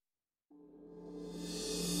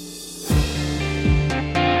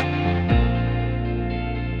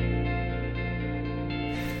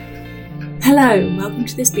Hello, and welcome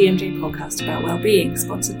to this BMJ podcast about wellbeing,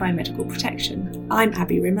 sponsored by Medical Protection. I'm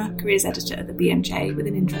Abby Rimmer, careers editor at the BMJ with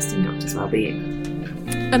an interest in doctors' wellbeing.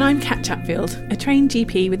 And I'm Kat Chatfield, a trained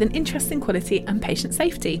GP with an interest in quality and patient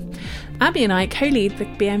safety. Abby and I co-lead the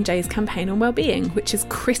BMJ's campaign on wellbeing, which is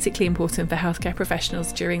critically important for healthcare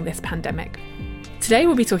professionals during this pandemic. Today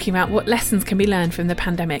we'll be talking about what lessons can be learned from the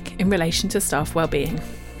pandemic in relation to staff wellbeing.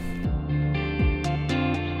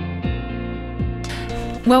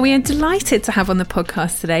 Well, we are delighted to have on the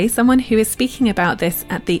podcast today someone who is speaking about this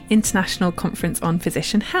at the International Conference on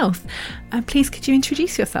Physician Health. Please, could you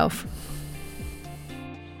introduce yourself?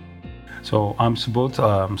 So I'm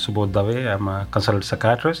Subodh Dave. I'm a consultant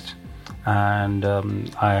psychiatrist, and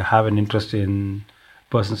I have an interest in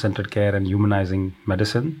person-centered care and humanizing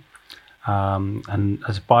medicine. And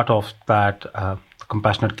as a part of that, the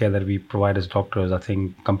compassionate care that we provide as doctors, I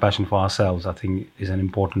think compassion for ourselves, I think, is an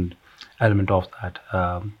important element of that.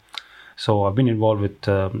 So I've been involved with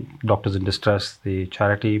Doctors in Distress, the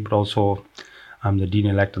charity, but also I'm the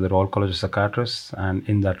Dean-elect of the Royal College of Psychiatrists, and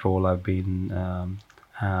in that role I've been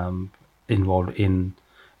involved in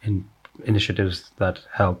initiatives that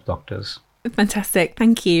help doctors. Fantastic,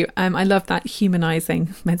 thank you. I love that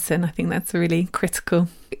humanising medicine. I think that's really critical.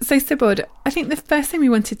 So Subodh, I think the first thing we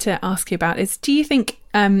wanted to ask you about is, do you think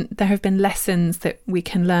there have been lessons that we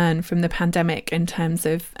can learn from the pandemic in terms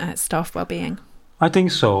of staff wellbeing? I think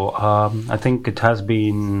so. I think it has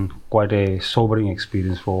been quite a sobering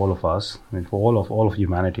experience for all of us. I mean, for all of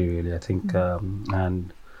humanity, really. I think,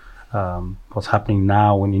 and what's happening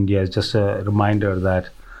now in India is just a reminder that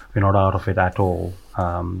we're not out of it at all.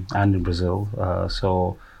 And in Brazil,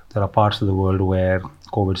 so there are parts of the world where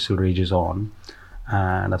COVID still rages on,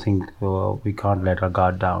 and I think we can't let our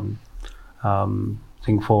guard down. I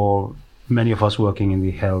think for many of us working in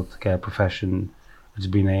the healthcare profession, it's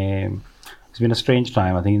been a strange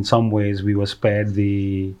time. I think in some ways we were spared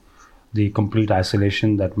the complete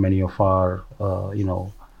isolation that many of our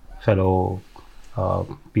fellow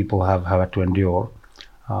people have had to endure.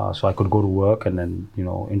 So I could go to work and then,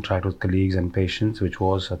 interact with colleagues and patients, which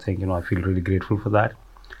was, I think, I feel really grateful for that.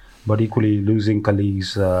 But equally, losing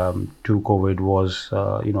colleagues to COVID was,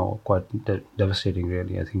 quite devastating,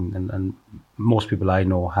 really. I think, and most people I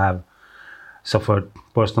know have suffered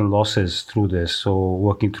personal losses through this. So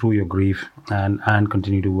working through your grief and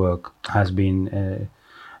continue to work has been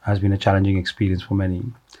a challenging experience for many.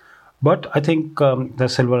 But I think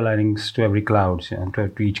there's silver linings to every cloud, and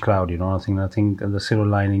to each cloud. I think the silver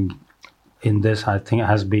lining in this, I think,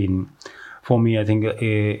 has been, for me, I think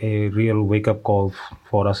a real wake-up call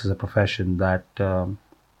for us as a profession that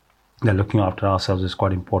looking after ourselves is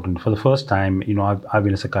quite important. For the first time, I've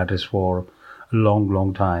been a psychiatrist for a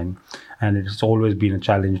long time, and it's always been a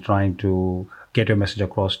challenge trying to get your message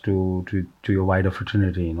across to your wider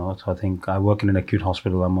fraternity. So I think I work in an acute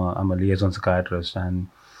hospital. I'm a liaison psychiatrist, and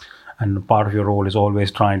part of your role is always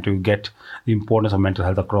trying to get the importance of mental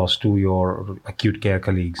health across to your acute care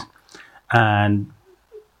colleagues. And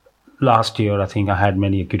last year, I think I had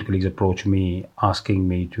many acute colleagues approach me, asking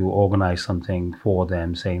me to organize something for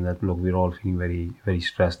them, saying that, look, we're all feeling very, very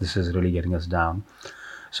stressed. This is really getting us down.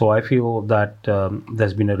 So I feel that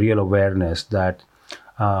there's been a real awareness that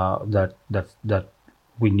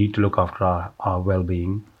we need to look after our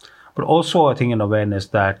well-being. But also, I think, an awareness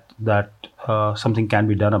that something can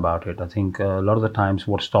be done about it. I think a lot of the times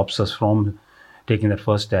what stops us from taking that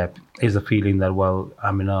first step is the feeling that, well,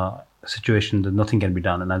 I'm in a situation that nothing can be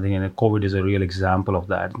done. And I think COVID is a real example of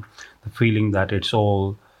that. The feeling that it's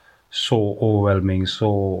all so overwhelming,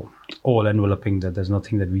 so all-enveloping that there's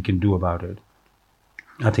nothing that we can do about it.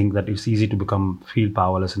 I think that it's easy to feel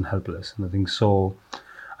powerless and helpless. And I think so,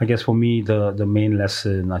 I guess for me, the main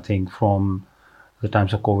lesson, I think, from the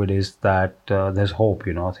times of COVID is that there's hope,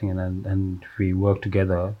 I think, and if we work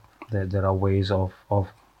together, there are ways of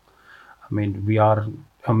we are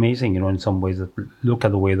amazing, in some ways, that look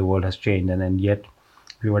at the way the world has changed, and yet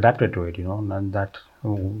we've adapted to it, and that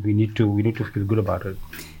we need to feel good about it.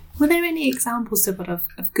 Were there any examples of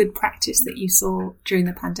good practice that you saw during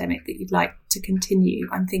the pandemic that you'd like to continue?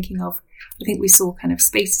 I think we saw kind of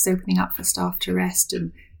spaces opening up for staff to rest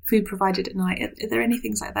and food provided at night. Are there any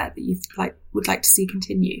things like that you would like to see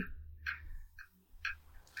continue?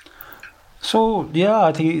 So yeah,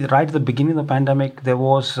 I think right at the beginning of the pandemic there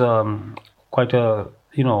was quite a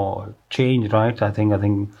change, right? I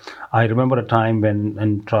think I remember a time when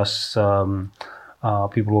in trusts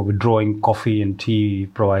people were withdrawing coffee and tea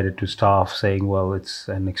provided to staff, saying, well, it's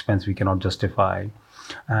an expense we cannot justify.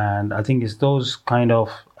 And I think it's those kind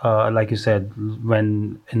of, like you said,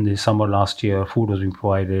 when in the summer last year, food was being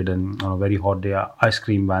provided, and on a very hot day, ice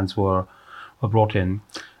cream vans were brought in.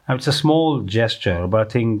 It's a small gesture, but I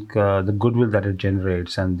think the goodwill that it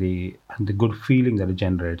generates and the good feeling that it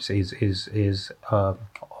generates is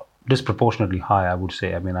disproportionately high, I would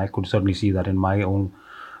say. I mean, I could certainly see that in my own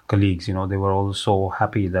colleagues. They were all so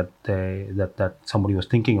happy that that somebody was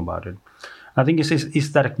thinking about it. I think it's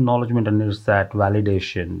that acknowledgement and it's that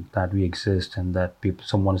validation that we exist and that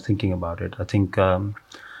someone is thinking about it. I think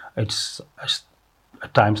it's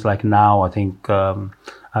at times like now. I think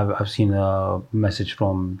I've seen a message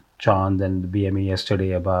from Chand and the BME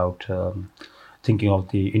yesterday about thinking of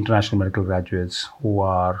the international medical graduates who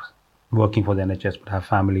are working for the NHS but have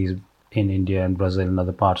families in India and Brazil and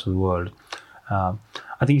other parts of the world.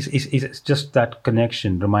 I think it's just that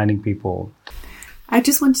connection, reminding people. I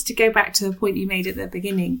just wanted to go back to the point you made at the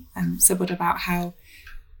beginning, Subodh, about how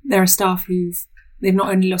there are staff they've not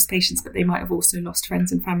only lost patients, but they might have also lost friends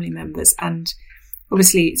and family members. And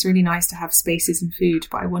obviously, it's really nice to have spaces and food,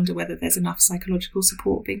 but I wonder whether there's enough psychological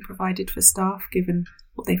support being provided for staff, given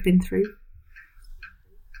what they've been through.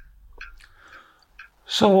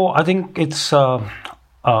 So I think it's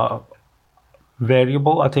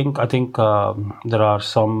variable. I think there are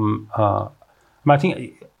some. I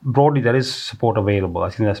think broadly there is support available. I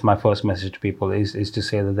think that's my first message to people is to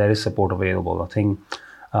say that there is support available. I think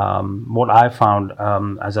what I found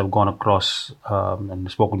as I've gone across and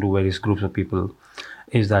spoken to various groups of people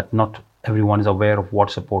is that not everyone is aware of what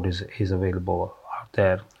support is available out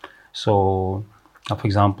there. So, for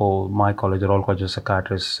example, my college, the Royal College of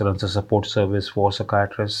Psychiatrists, runs a support service for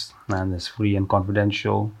psychiatrists, and it's free and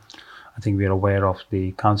confidential. I think we are aware of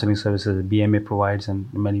the counseling services that BMA provides,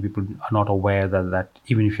 and many people are not aware that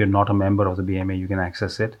even if you're not a member of the BMA, you can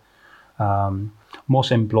access it.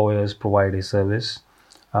 Most employers provide a service.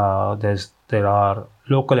 There are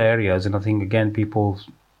local areas, and I think again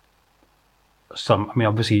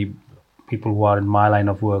obviously people who are in my line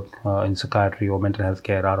of work in psychiatry or mental health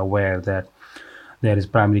care are aware that there is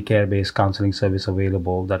primary care-based counseling service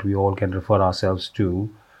available that we all can refer ourselves to,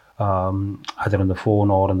 either on the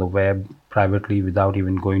phone or on the web privately without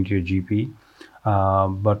even going to your GP.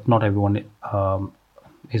 But not everyone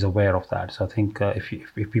is aware of that. So I think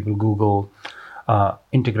if people Google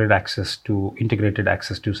integrated access to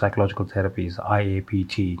psychological therapies,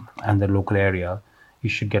 IAPT, and the local area, you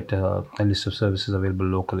should get a list of services available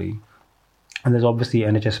locally. And there's obviously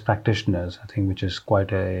NHS practitioners, I think, which is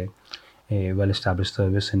quite a well-established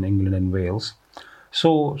service in England and Wales.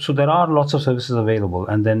 So there are lots of services available.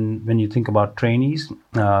 And then when you think about trainees,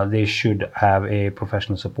 they should have a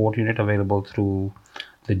professional support unit available through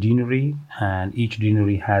the deanery, and each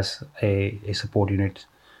deanery has a support unit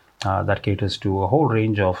that caters to a whole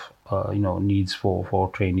range of needs for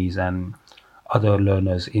trainees and other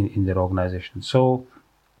learners in their organization. So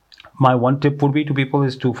my one tip would be to people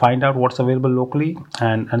is to find out what's available locally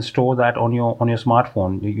and store that on your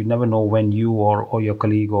smartphone. You never know when you or your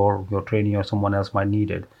colleague or your trainee or someone else might need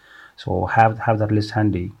it. So have that list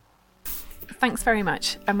handy. Thanks very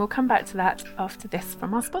much. And we'll come back to that after this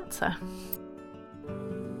from our sponsor.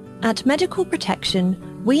 At Medical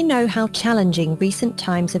Protection, we know how challenging recent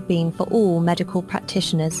times have been for all medical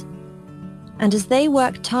practitioners. And as they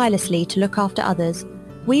work tirelessly to look after others,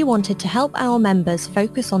 we wanted to help our members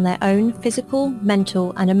focus on their own physical,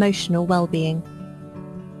 mental and emotional well-being.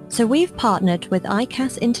 So we've partnered with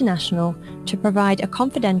ICAS International to provide a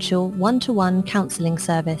confidential one-to-one counselling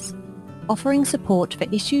service, offering support for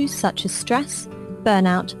issues such as stress,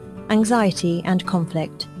 burnout, anxiety and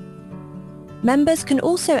conflict. Members can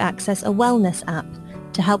also access a wellness app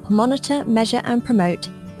to help monitor, measure and promote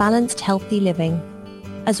balanced, healthy living,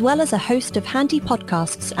 as well as a host of handy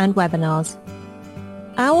podcasts and webinars.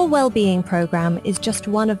 Our Wellbeing programme is just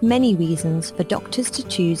one of many reasons for doctors to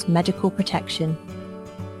choose Medical Protection.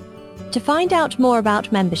 To find out more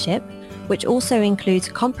about membership, which also includes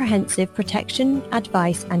comprehensive protection,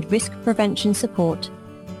 advice and risk prevention support,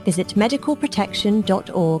 visit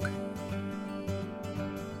medicalprotection.org.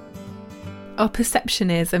 Our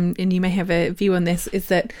perception is, and you may have a view on this, is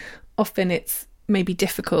that often it's maybe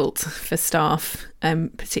difficult for staff,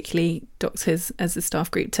 particularly doctors as a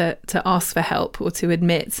staff group, to ask for help or to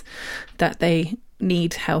admit that they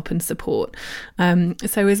need help and support.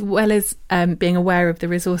 So as well as being aware of the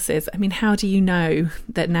resources, I mean, how do you know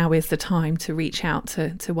that now is the time to reach out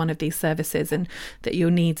to one of these services and that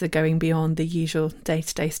your needs are going beyond the usual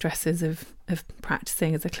day-to-day stresses of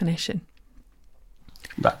practicing as a clinician?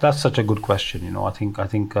 That's such a good question. I think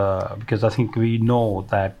because I think we know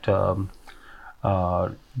that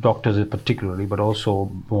doctors particularly, but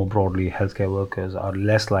also more broadly healthcare workers, are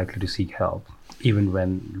less likely to seek help even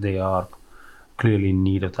when they are clearly in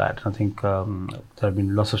need of that. I think there have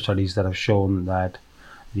been lots of studies that have shown that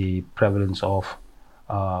the prevalence of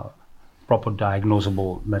proper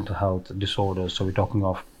diagnosable mental health disorders. So we're talking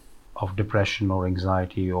of depression or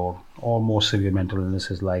anxiety or more severe mental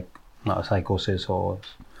illnesses like psychosis or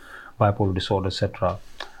bipolar disorder, etc.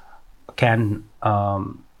 Can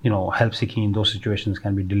help seeking in those situations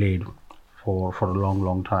can be delayed for a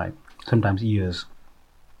long time, sometimes years.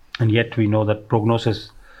 And yet we know that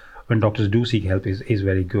prognosis when doctors do seek help is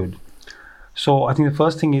very good. So I think the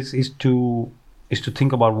first thing is to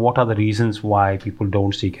think about what are the reasons why people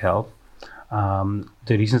don't seek help. The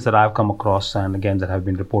reasons that I've come across, and again that have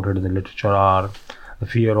been reported in the literature, are the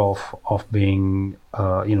fear of being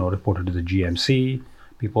reported to the GMC.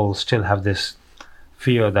 People still have this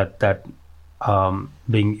fear that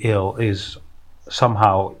being ill is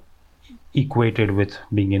somehow equated with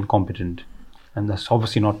being incompetent, and that's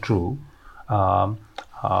obviously not true.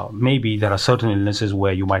 Maybe there are certain illnesses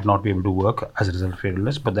where you might not be able to work as a result of your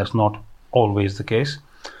illness, but that's not always the case.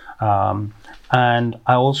 And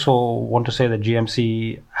I also want to say that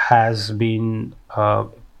GMC has been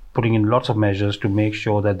putting in lots of measures to make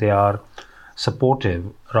sure that they are supportive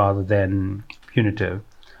rather than punitive.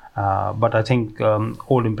 But I think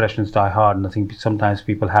old impressions die hard, and I think sometimes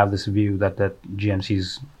people have this view that GMC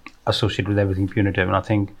is associated with everything punitive. And I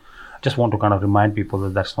think I just want to kind of remind people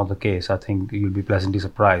that that's not the case. I think you'll be pleasantly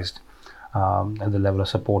surprised at the level of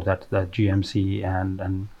support that GMC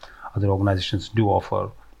and other organizations do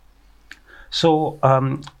offer. So,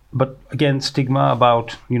 but again, stigma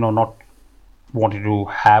about not wanting to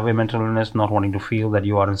have a mental illness, not wanting to feel that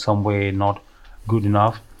you are in some way not good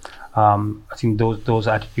enough. I think those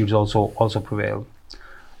attitudes also prevail,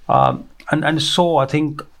 and so I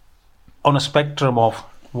think on a spectrum of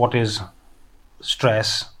what is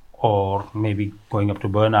stress or maybe going up to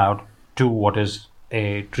burnout to what is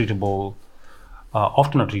a treatable,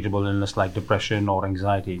 often a treatable illness like depression or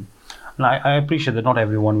anxiety. And I appreciate that not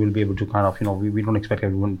everyone will be able to kind of we don't expect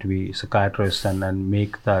everyone to be psychiatrists and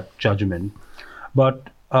make that judgment, but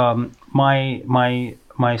my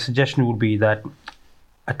suggestion would be that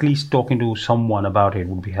at least talking to someone about it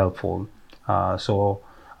would be helpful. So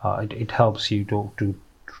it helps you to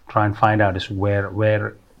try and find out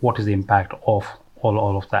what is the impact of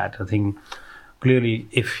all of that. I think clearly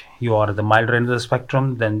if you are at the milder end of the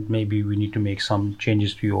spectrum, then maybe we need to make some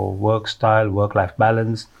changes to your work style, work-life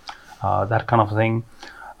balance, that kind of thing.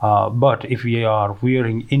 But if we are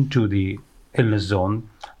veering into the illness zone,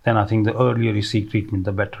 then I think the earlier you seek treatment,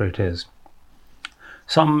 the better it is.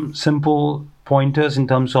 Some simple pointers in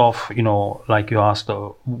terms of, like you asked,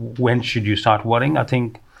 when should you start worrying? I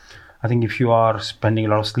think if you are spending a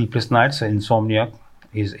lot of sleepless nights, insomnia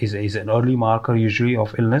is an early marker usually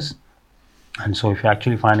of illness. And so if you're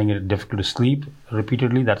actually finding it difficult to sleep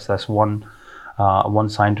repeatedly, that's one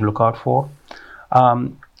sign to look out for.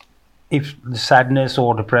 If the sadness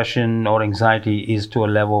or depression or anxiety is to a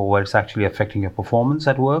level where it's actually affecting your performance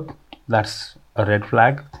at work, that's a red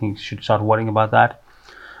flag. I think you should start worrying about that.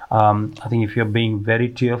 I think if you're being very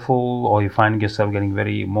tearful or you're finding yourself getting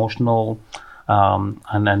very emotional,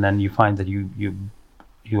 and then you find that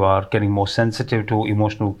you are getting more sensitive to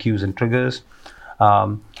emotional cues and triggers,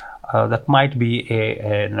 that might be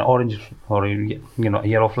an orange or a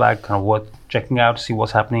yellow flag, kind of worth checking out, see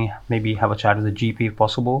what's happening. Maybe have a chat with the GP if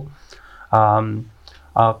possible.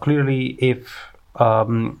 Clearly, if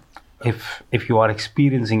you are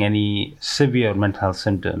experiencing any severe mental health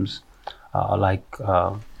symptoms, like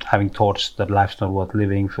having thoughts that life's not worth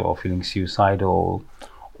living, or feeling suicidal,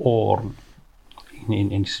 or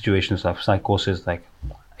in situations of psychosis, like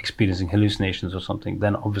experiencing hallucinations or something,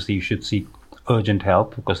 then obviously you should seek urgent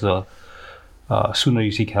help, because the sooner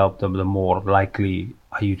you seek help, the more likely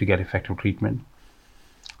are you to get effective treatment.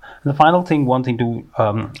 And the final thing, one thing to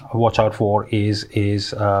watch out for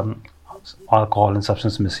is alcohol and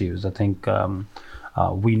substance misuse. I think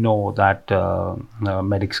we know that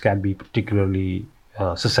medics can be particularly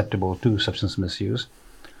susceptible to substance misuse.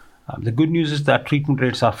 The good news is that treatment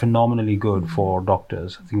rates are phenomenally good for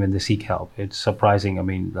doctors. I think when they seek help, it's surprising. I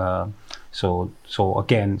mean, so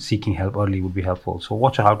again, seeking help early would be helpful. So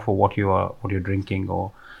watch out for what you're drinking,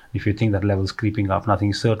 or if you think that level's creeping up. And I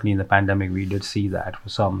think certainly in the pandemic we did see that for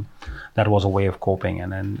some, that was a way of coping,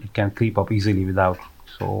 and then it can creep up easily without.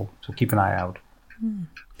 So keep an eye out.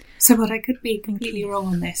 So what I could be completely wrong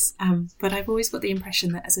on this, but I've always got the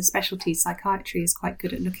impression that as a specialty, psychiatry is quite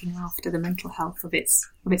good at looking after the mental health of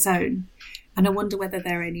its own. And I wonder whether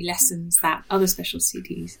there are any lessons that other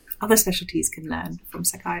specialties can learn from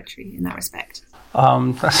psychiatry in that respect.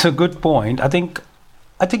 That's a good point. I think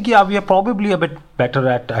yeah, we are probably a bit better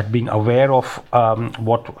at being aware of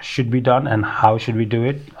what should be done and how should we do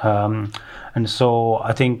it. And so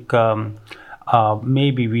I think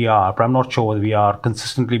maybe we are, but I'm not sure whether we are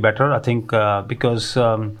consistently better. I think because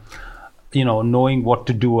knowing what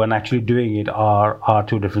to do and actually doing it are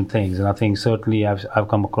two different things. And I think certainly I've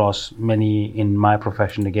come across many in my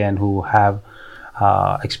profession again who have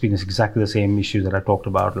experienced exactly the same issues that I talked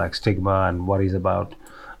about, like stigma and worries about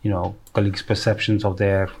colleagues' perceptions of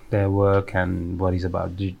their work, and worries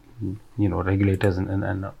about regulators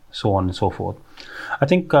and so on and so forth. I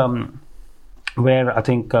think where I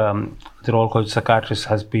think the Royal College of Psychiatrists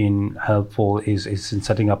has been helpful is in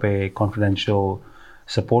setting up a confidential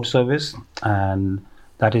support service, and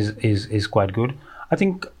that is quite good. I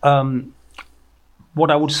think what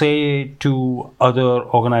I would say to other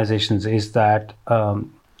organizations is that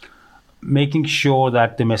making sure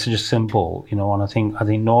that the message is simple, and I think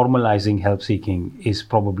normalizing help seeking is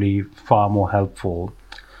probably far more helpful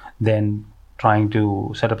than trying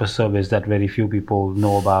to set up a service that very few people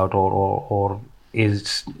know about or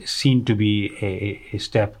is seen to be a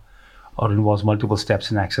step or involves multiple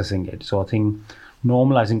steps in accessing it. So I think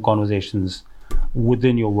normalizing conversations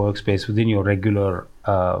within your workspace, within your regular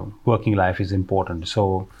working life is important.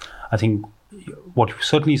 So I think what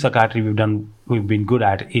certainly psychiatry we've been good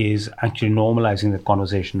at is actually normalizing the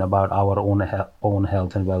conversation about our own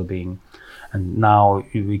health and well-being. And now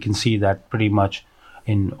we can see that pretty much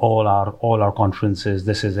in all our conferences,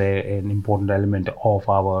 this is an important element of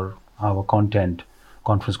our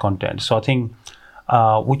conference content. So I think,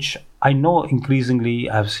 which I know increasingly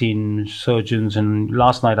I've seen surgeons, and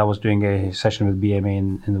last night I was doing a session with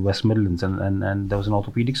BMA in the West Midlands, and there was an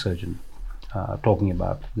orthopedic surgeon talking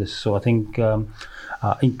about this. So I think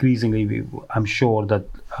increasingly I'm sure that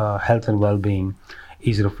health and well-being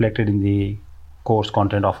is reflected in the course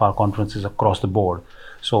content of our conferences across the board.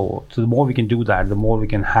 So the more we can do that, the more we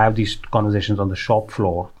can have these conversations on the shop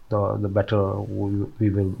floor, the better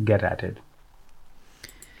we will get at it.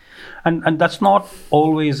 And that's not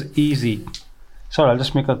always easy. Sorry, I'll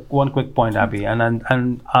just make one quick point, Abby. And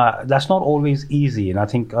that's not always easy. And I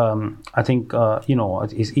think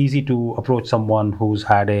it's easy to approach someone who's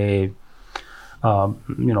had a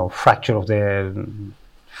fracture of their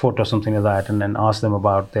foot or something like that, and then ask them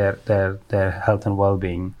about their health and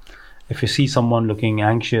well-being. If you see someone looking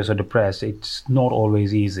anxious or depressed, it's not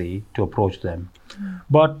always easy to approach them.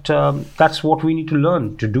 But that's what we need to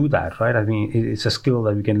learn to do that, right? I mean, it's a skill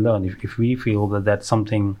that we can learn. If we feel that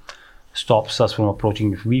something stops us from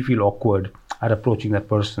approaching, if we feel awkward at approaching that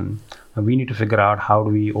person, we need to figure out how do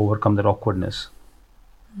we overcome that awkwardness.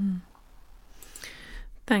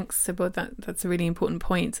 Thanks, Subodh. That's a really important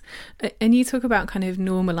point. And you talk about kind of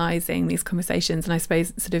normalizing these conversations, and I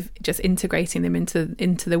suppose sort of just integrating them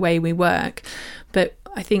into the way we work. But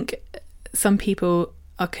I think some people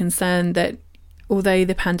are concerned that although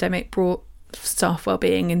the pandemic brought staff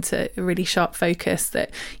wellbeing into a really sharp focus,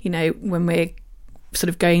 that, when we're sort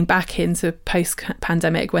of going back into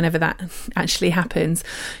post-pandemic, whenever that actually happens,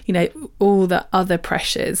 all the other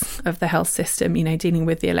pressures of the health system, dealing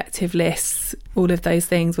with the elective lists, all of those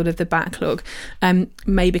things, all of the backlog,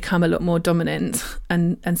 may become a lot more dominant,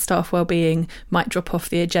 and staff wellbeing might drop off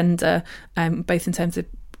the agenda, both in terms of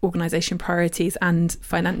organisation priorities and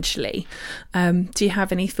financially. Do you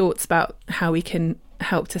have any thoughts about how we can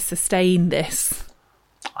help to sustain this?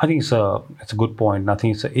 I think it's a good point. I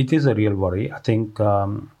think it is a real worry. I think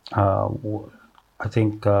in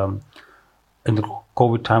the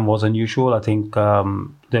COVID time was unusual. I think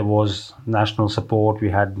there was national support. We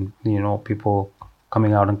had people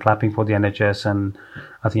coming out and clapping for the NHS, and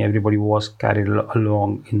I think everybody was carried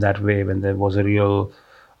along in that wave. And there was a real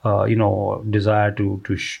desire to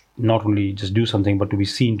not only just do something, but to be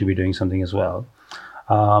seen to be doing something as well.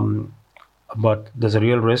 But there's a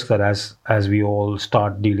real risk that as we all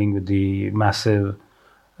start dealing with the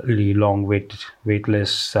massively long wait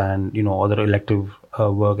lists and other elective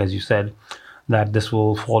work, as you said, that this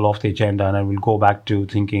will fall off the agenda, and then we'll go back to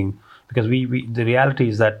thinking, because we the reality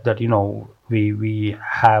is that we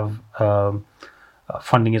have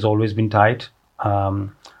funding has always been tight,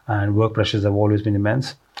 and work pressures have always been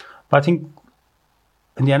immense. But I think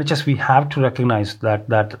in the NHS we have to recognize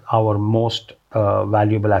that our most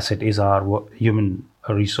valuable asset is our human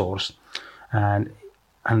resource, and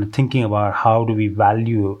thinking about how do we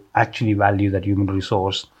actually value that human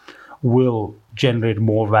resource will generate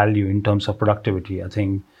more value in terms of productivity. I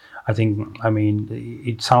mean,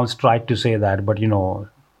 it sounds trite to say that, but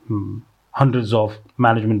hundreds of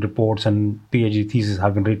management reports and PhD theses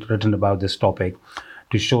have been written about this topic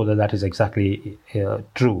to show that is exactly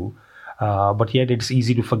true. But yet it's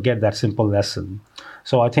easy to forget that simple lesson.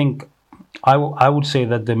 So I think I would say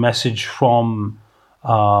that the message from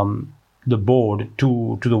the board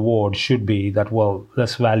to the ward should be that, well,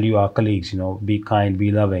 let's value our colleagues, be kind,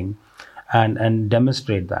 be loving, and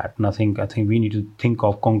demonstrate that. And I think we need to think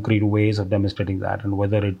of concrete ways of demonstrating that, and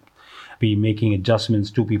whether it be making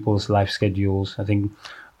adjustments to people's life schedules. I think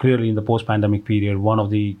clearly in the post-pandemic period, one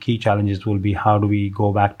of the key challenges will be how do we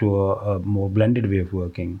go back to a more blended way of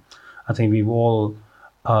working. I think we've all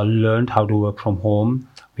learned how to work from home.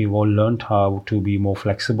 We've all learned how to be more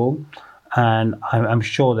flexible. And I'm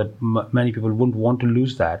sure that many people wouldn't want to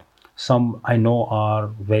lose that. Some I know are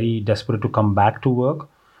very desperate to come back to work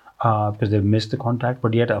because they've missed the contact.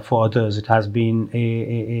 But yet for others, it has been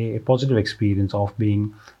a positive experience of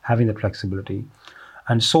having that flexibility.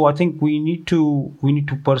 And so I think we need to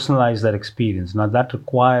personalize that experience. Now that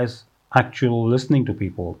requires actual listening to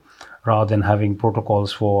people rather than having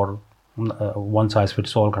protocols for one size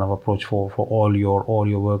fits all kind of approach for all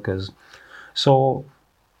your workers. So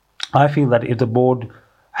I feel that if the board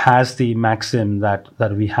has the maxim that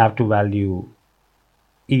we have to value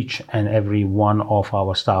each and every one of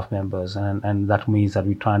our staff members, and that means that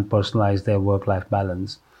we try and personalize their work-life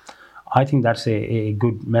balance, I think that's a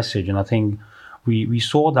good message. And I think we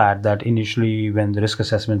saw that initially when the risk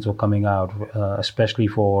assessments were coming out, especially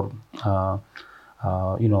for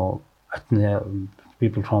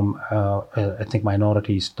people from ethnic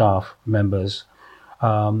minority staff members,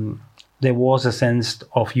 there was a sense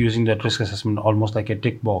of using that risk assessment almost like a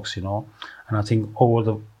tick box, And I think over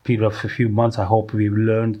the period of a few months, I hope we've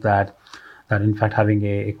learned that in fact having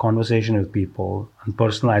a conversation with people and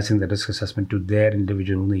personalizing the risk assessment to their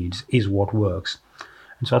individual needs is what works.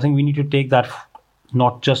 And so I think we need to take that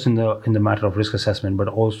not just in the matter of risk assessment, but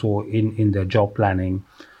also in their job planning,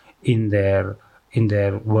 in their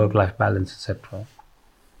work-life balance, etc.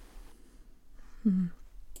 Mm.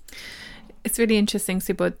 It's really interesting,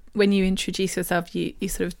 Subodh, when you introduce yourself, you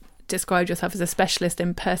sort of described yourself as a specialist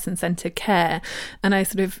in person-centred care. And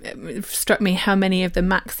it struck me how many of the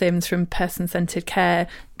maxims from person-centred care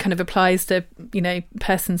kind of applies to,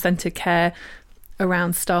 person-centred care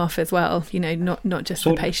around staff as well, not just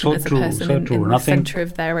the patient as a person in the centre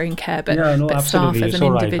of their own care, but staff as an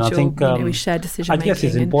individual, I think, with shared decision making. I guess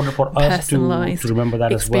it's important for us to remember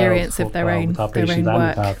that as well. Experience of their own work and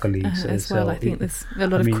our colleagues as well. I think there's a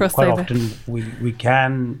lot of crossover. Quite often we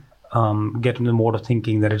can get in the mode of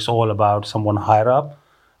thinking that it's all about someone higher up,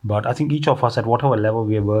 but I think each of us at whatever level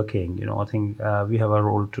we are working, I think we have a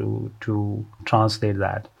role to translate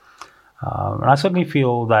that. And I certainly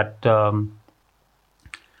feel that.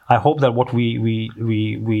 I hope that what we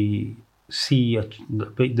see,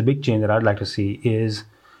 the big change that I'd like to see is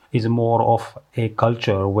more of a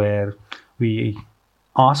culture where we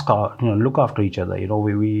look after each other.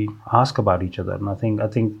 We ask about each other, and I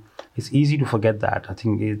think it's easy to forget that. I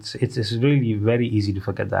think it's really very easy to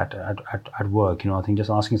forget that at work. I think just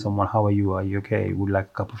asking someone, "How are you? Are you okay? Would you like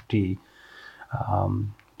a cup of tea?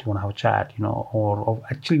 Do you want to have a chat?" Or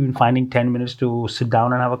actually even finding 10 minutes to sit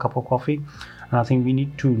down and have a cup of coffee. And I think we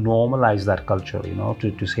need to normalize that culture,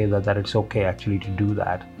 to say that it's okay actually to do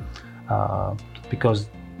that, because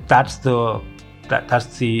that's the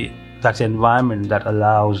environment that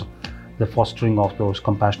allows the fostering of those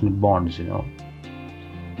compassionate bonds,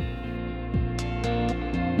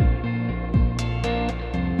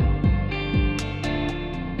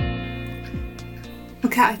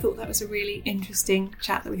 Okay, I thought that was a really interesting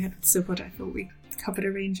chat that we had with Subodh. I thought we covered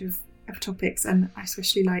a range of topics, and I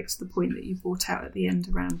especially liked the point that you brought out at the end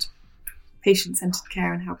around patient-centred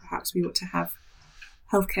care and how perhaps we ought to have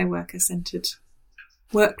healthcare worker-centred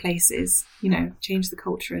workplaces, change the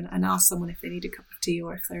culture and ask someone if they need a cup of tea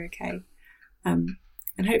or if they're okay. And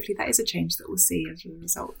hopefully that is a change that we'll see as a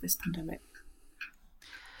result of this pandemic.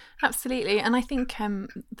 Absolutely. And I think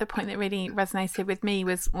the point that really resonated with me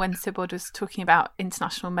was when Subodh was talking about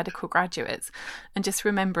international medical graduates, and just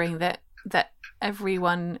remembering that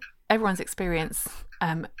everyone's experience,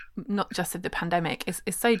 not just of the pandemic, is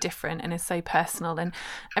so different and is so personal, and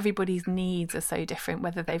everybody's needs are so different,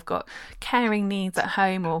 whether they've got caring needs at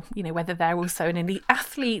home or, whether they're also an elite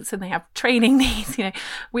athletes and they have training needs.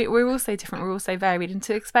 We're all so different, we're all so varied, and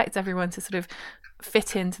to expect everyone to sort of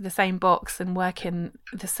fit into the same box and work in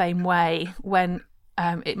the same way when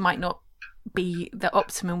it might not be the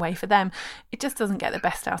optimum way for them, it just doesn't get the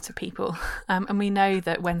best out of people. And we know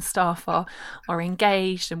that when staff are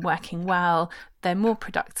engaged and working well, they're more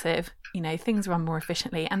productive, things run more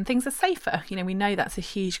efficiently and things are safer. We know that's a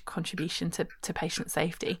huge contribution to patient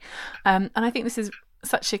safety. And I think this is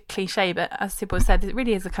such a cliche, but as Subodh said, it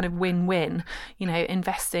really is a kind of win-win.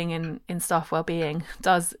 Investing in staff wellbeing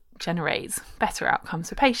does generates better outcomes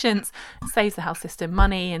for patients, saves the health system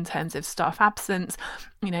money in terms of staff absence.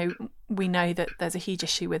 We know that there's a huge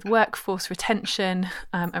issue with workforce retention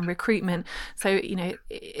and recruitment. So,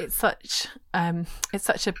 it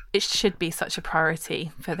should be such a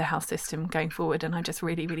priority for the health system going forward. And I just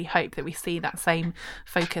really, really hope that we see that same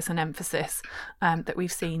focus and emphasis that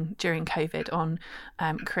we've seen during COVID on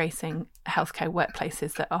creating healthcare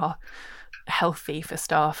workplaces that are healthy for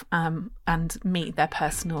staff and meet their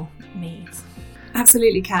personal needs.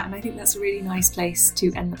 Absolutely, Kat, and I think that's a really nice place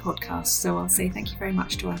to end the podcast. So I'll say thank you very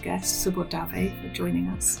much to our guest, Subodh Dave, for joining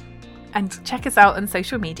us. And check us out on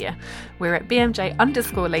social media. We're at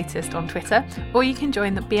BMJ_latest on Twitter, or you can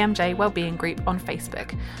join the BMJ Wellbeing group on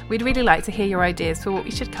Facebook. We'd really like to hear your ideas for what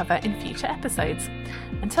we should cover in future episodes.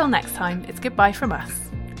 Until next time, it's goodbye from us.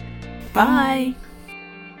 Bye.